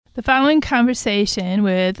The following conversation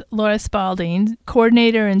with Laura Spaulding,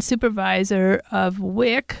 coordinator and supervisor of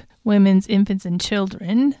WIC, Women's, Infants, and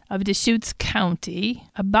Children of Deschutes County,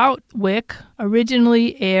 about WIC,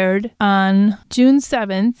 originally aired on June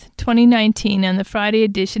 7th, 2019 on the Friday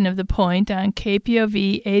edition of The Point on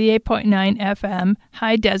KPOV 88.9 FM,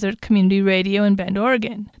 High Desert Community Radio in Bend,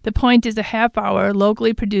 Oregon. The Point is a half-hour,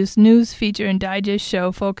 locally produced news, feature, and digest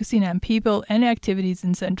show focusing on people and activities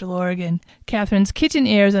in Central Oregon. Kathryn's Kitchen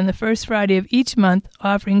airs on the first Friday of each month,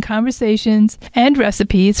 offering conversations and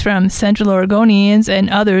recipes from Central Oregonians and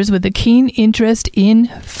others with a keen interest in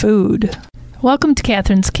food. Welcome to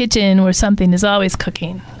Kathryn's Kitchen, where something is always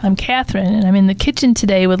cooking. I'm Kathryn, and I'm in the kitchen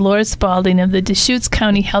today with Laura Spaulding of the Deschutes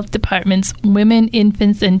County Health Department's Women,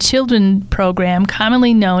 Infants, and Children program,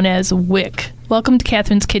 commonly known as WIC. Welcome to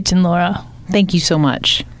Kathryn's Kitchen, Laura. Thank you so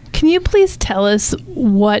much. Can you please tell us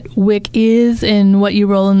what WIC is and what your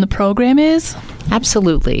role in the program is?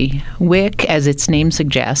 Absolutely. WIC, as its name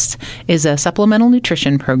suggests, is a supplemental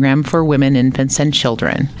nutrition program for women, infants, and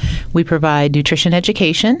children. We provide nutrition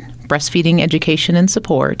education, breastfeeding education and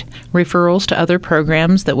support, referrals to other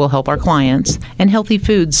programs that will help our clients, and healthy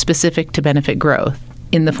foods specific to benefit growth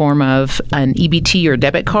in the form of an EBT or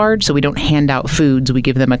debit card. So we don't hand out foods. We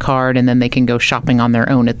give them a card, and then they can go shopping on their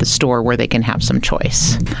own at the store where they can have some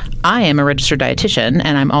choice. I am a registered dietitian,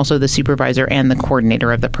 and I'm also the supervisor and the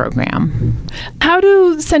coordinator of the program. How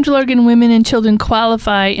do Central Oregon women and children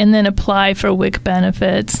qualify and then apply for WIC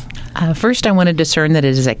benefits? First, I want to discern that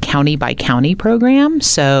it is a county-by-county program.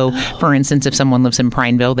 So, for instance, if someone lives in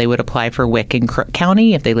Prineville, they would apply for WIC in Crook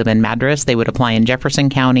County. If they live in Madras, they would apply in Jefferson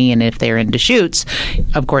County. And if they're in Deschutes,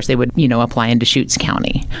 of course, they would, apply in Deschutes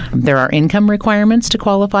County. There are income requirements to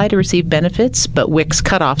qualify to receive benefits, but WIC's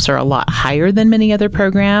cutoffs are a lot higher than many other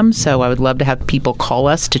programs. So I would love to have people call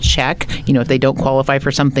us to check. If they don't qualify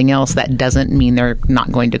for something else, that doesn't mean they're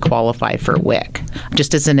not going to qualify for WIC.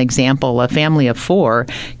 Just as an example, a family of 4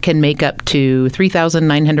 can make up to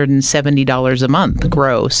 $3,970 a month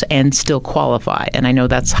gross and still qualify. And I know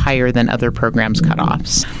that's higher than other programs'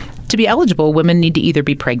 cutoffs. To be eligible, women need to either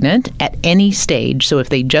be pregnant at any stage. So if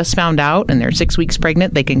they just found out and they're 6 weeks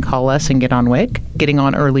pregnant, they can call us and get on WIC. Getting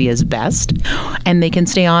on early is best. And they can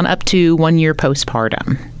stay on up to 1 year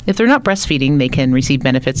postpartum. If they're not breastfeeding, they can receive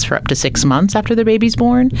benefits for up to 6 months after their baby's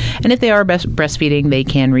born. And if they are breastfeeding, they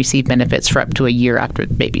can receive benefits for up to a year after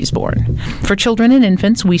the baby's born. For children and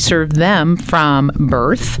infants, we serve them from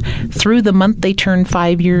birth through the month they turn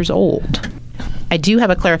 5 years old. I do have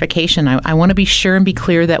a clarification. I want to be sure and be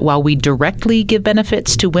clear that while we directly give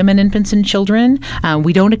benefits to women, infants, and children,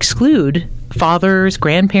 we don't exclude fathers,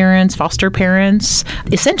 grandparents, foster parents.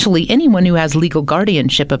 Essentially, anyone who has legal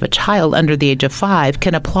guardianship of a child under the age of 5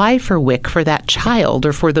 can apply for WIC for that child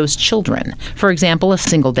or for those children. For example, a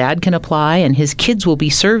single dad can apply and his kids will be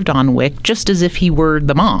served on WIC just as if he were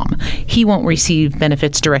the mom. He won't receive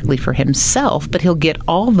benefits directly for himself, but he'll get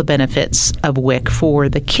all the benefits of WIC for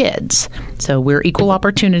the kids. So we're equal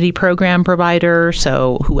opportunity program provider,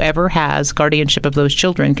 so whoever has guardianship of those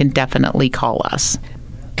children can definitely call us.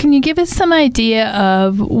 Can you give us some idea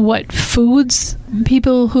of what foods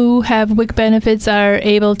people who have WIC benefits are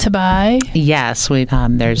able to buy? Yes,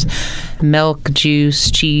 there's milk, juice,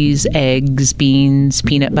 cheese, eggs, beans,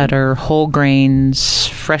 peanut butter, whole grains,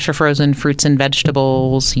 fresh or frozen fruits and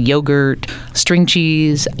vegetables, yogurt, string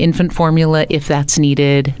cheese, infant formula if that's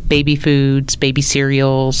needed, baby foods, baby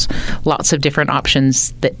cereals, lots of different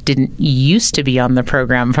options that didn't used to be on the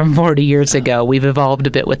program from 40 years ago. We've evolved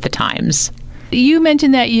a bit with the times. You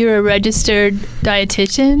mentioned that you're a registered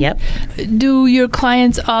dietitian. Yep. Do your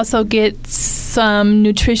clients also get some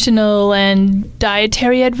nutritional and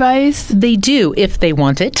dietary advice? They do, if they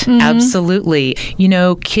want it. Mm-hmm. Absolutely.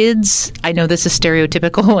 Kids, I know this is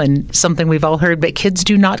stereotypical and something we've all heard, but kids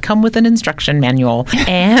do not come with an instruction manual.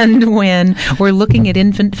 And when we're looking at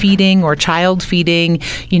infant feeding or child feeding,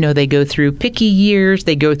 they go through picky years,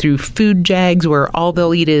 they go through food jags where all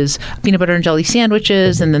they'll eat is peanut butter and jelly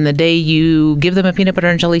sandwiches, and then the day you give them a peanut butter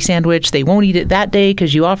and jelly sandwich, they won't eat it that day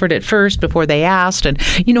because you offered it first before they asked. And,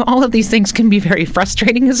 all of these things can be very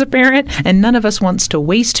frustrating as a parent. And none of us wants to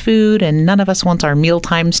waste food, and none of us wants our meal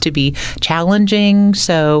times to be challenging.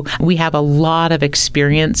 So we have a lot of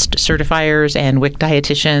experienced certifiers and WIC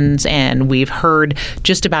dietitians, and we've heard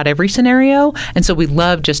just about every scenario. And so we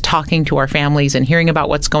love just talking to our families and hearing about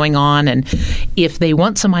what's going on. And if they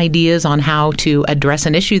want some ideas on how to address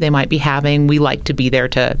an issue they might be having, we like to be there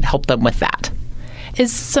to help them with that.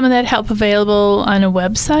 Is some of that help available on a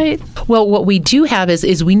website? Well, what we do have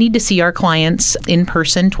is we need to see our clients in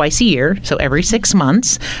person twice a year, so every 6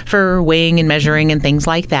 months, for weighing and measuring and things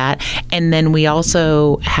like that. And then we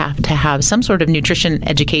also have to have some sort of nutrition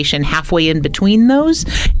education halfway in between those.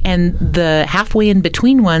 And the halfway in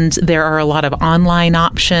between ones, there are a lot of online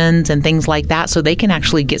options and things like that, so they can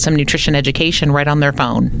actually get some nutrition education right on their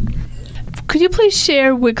phone. Could you please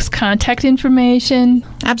share WIC's contact information?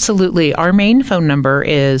 Absolutely. Our main phone number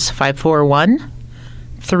is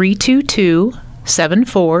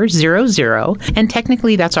 541-322-7400, and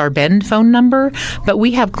technically that's our Bend phone number, but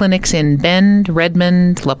we have clinics in Bend,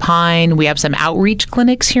 Redmond, Lapine. We have some outreach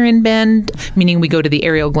clinics here in Bend, meaning we go to the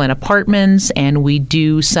Ariel Glen Apartments, and we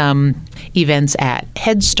do some events at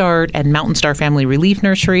Head Start and Mountain Star Family Relief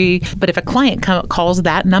Nursery. But if a client calls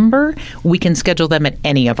that number, we can schedule them at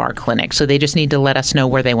any of our clinics. So they just need to let us know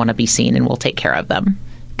where they want to be seen, and we'll take care of them.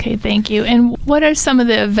 Okay, thank you. And what are some of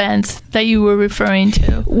the events that you were referring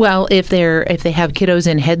to? Well, if they have kiddos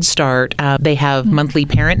in Head Start, they have monthly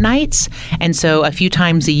parent nights, and so a few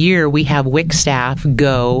times a year we have WIC staff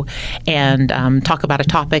go and talk about a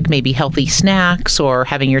topic, maybe healthy snacks or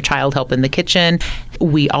having your child help in the kitchen.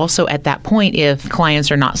 We also, at that point, if clients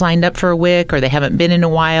are not signed up for a WIC or they haven't been in a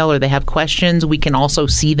while or they have questions, we can also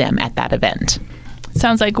see them at that event.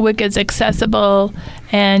 Sounds like WIC is accessible,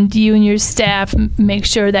 and you and your staff make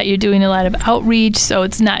sure that you're doing a lot of outreach, so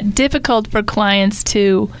it's not difficult for clients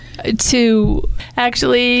to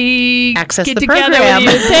actually access get the together program.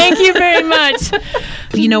 with you. Thank you very much.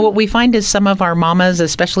 You know, what we find is some of our mamas,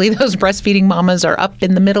 especially those breastfeeding mamas, are up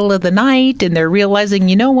in the middle of the night and they're realizing,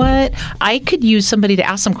 you know what, I could use somebody to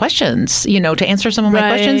ask some questions, to answer some of my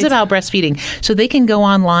questions about breastfeeding. So they can go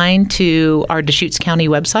online to our Deschutes County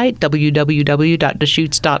website,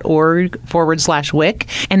 www.deschutes.org/WIC,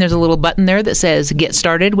 and there's a little button there that says Get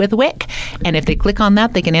Started with WIC. And if they click on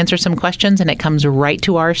that, they can answer some questions, and it comes right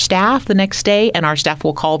to our staff the next day, and our staff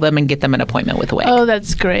will call them and get them an appointment with WIC. Oh,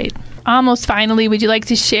 that's great. Almost finally, would you like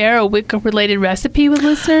to share a WIC-related recipe with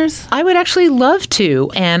listeners? I would actually love to,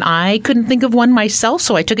 and I couldn't think of one myself,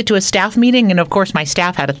 so I took it to a staff meeting, and of course my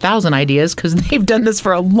staff had 1,000 ideas because they've done this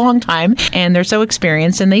for a long time, and they're so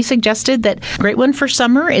experienced, and they suggested that a great one for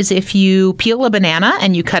summer is if you peel a banana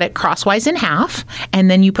and you cut it crosswise in half, and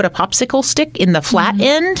then you put a popsicle stick in the flat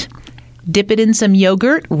end, dip it in some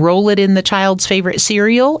yogurt, roll it in the child's favorite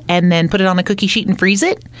cereal, and then put it on a cookie sheet and freeze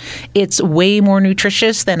it. It's way more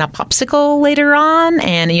nutritious than a popsicle later on,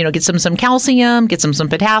 and get some calcium, get some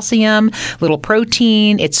potassium, little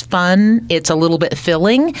protein. It's fun. It's a little bit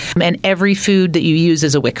filling, and every food that you use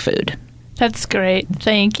is a WIC food. That's great.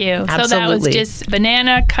 Thank you. Absolutely. So that was just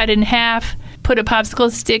banana cut in half, put a popsicle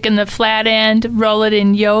stick in the flat end, roll it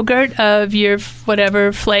in yogurt of your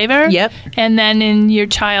whatever flavor. Yep. And then in your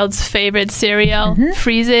child's favorite cereal,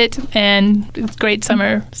 freeze it, and it's a great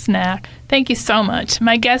summer snack. Thank you so much.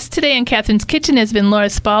 My guest today in Kathryn's Kitchen has been Laura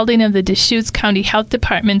Spaulding of the Deschutes County Health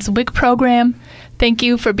Department's WIC program. Thank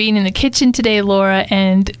you for being in the kitchen today, Laura.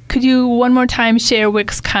 And could you one more time share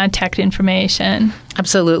WIC's contact information?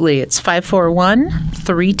 Absolutely. It's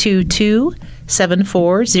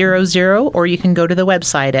 541-322-7400, or you can go to the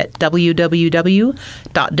website at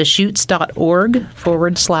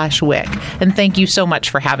www.deschutes.org/WIC. And thank you so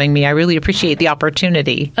much for having me. I really appreciate the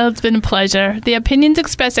opportunity. Oh, it's been a pleasure. The opinions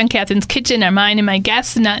expressed on Kathryn's Kitchen are mine and my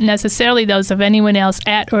guests, not necessarily those of anyone else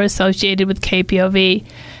at or associated with KPOV.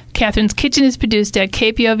 Kathryn's Kitchen is produced at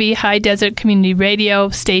KPOV High Desert Community Radio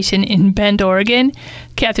Station in Bend, Oregon.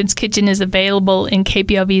 Kathryn's Kitchen is available in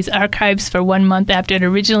KPOV's archives for 1 month after it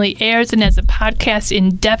originally airs and as a podcast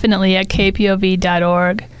indefinitely at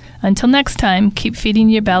kpov.org. Until next time, keep feeding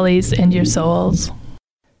your bellies and your souls.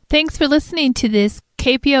 Thanks for listening to this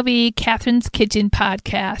KPOV Kathryn's Kitchen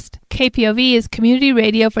podcast. KPOV is community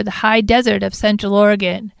radio for the high desert of Central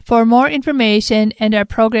Oregon. For more information and our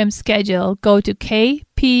program schedule, go to kpov.org.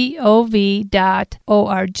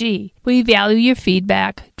 We value your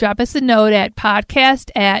feedback. Drop us a note at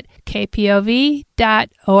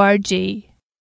podcast@kpov.org.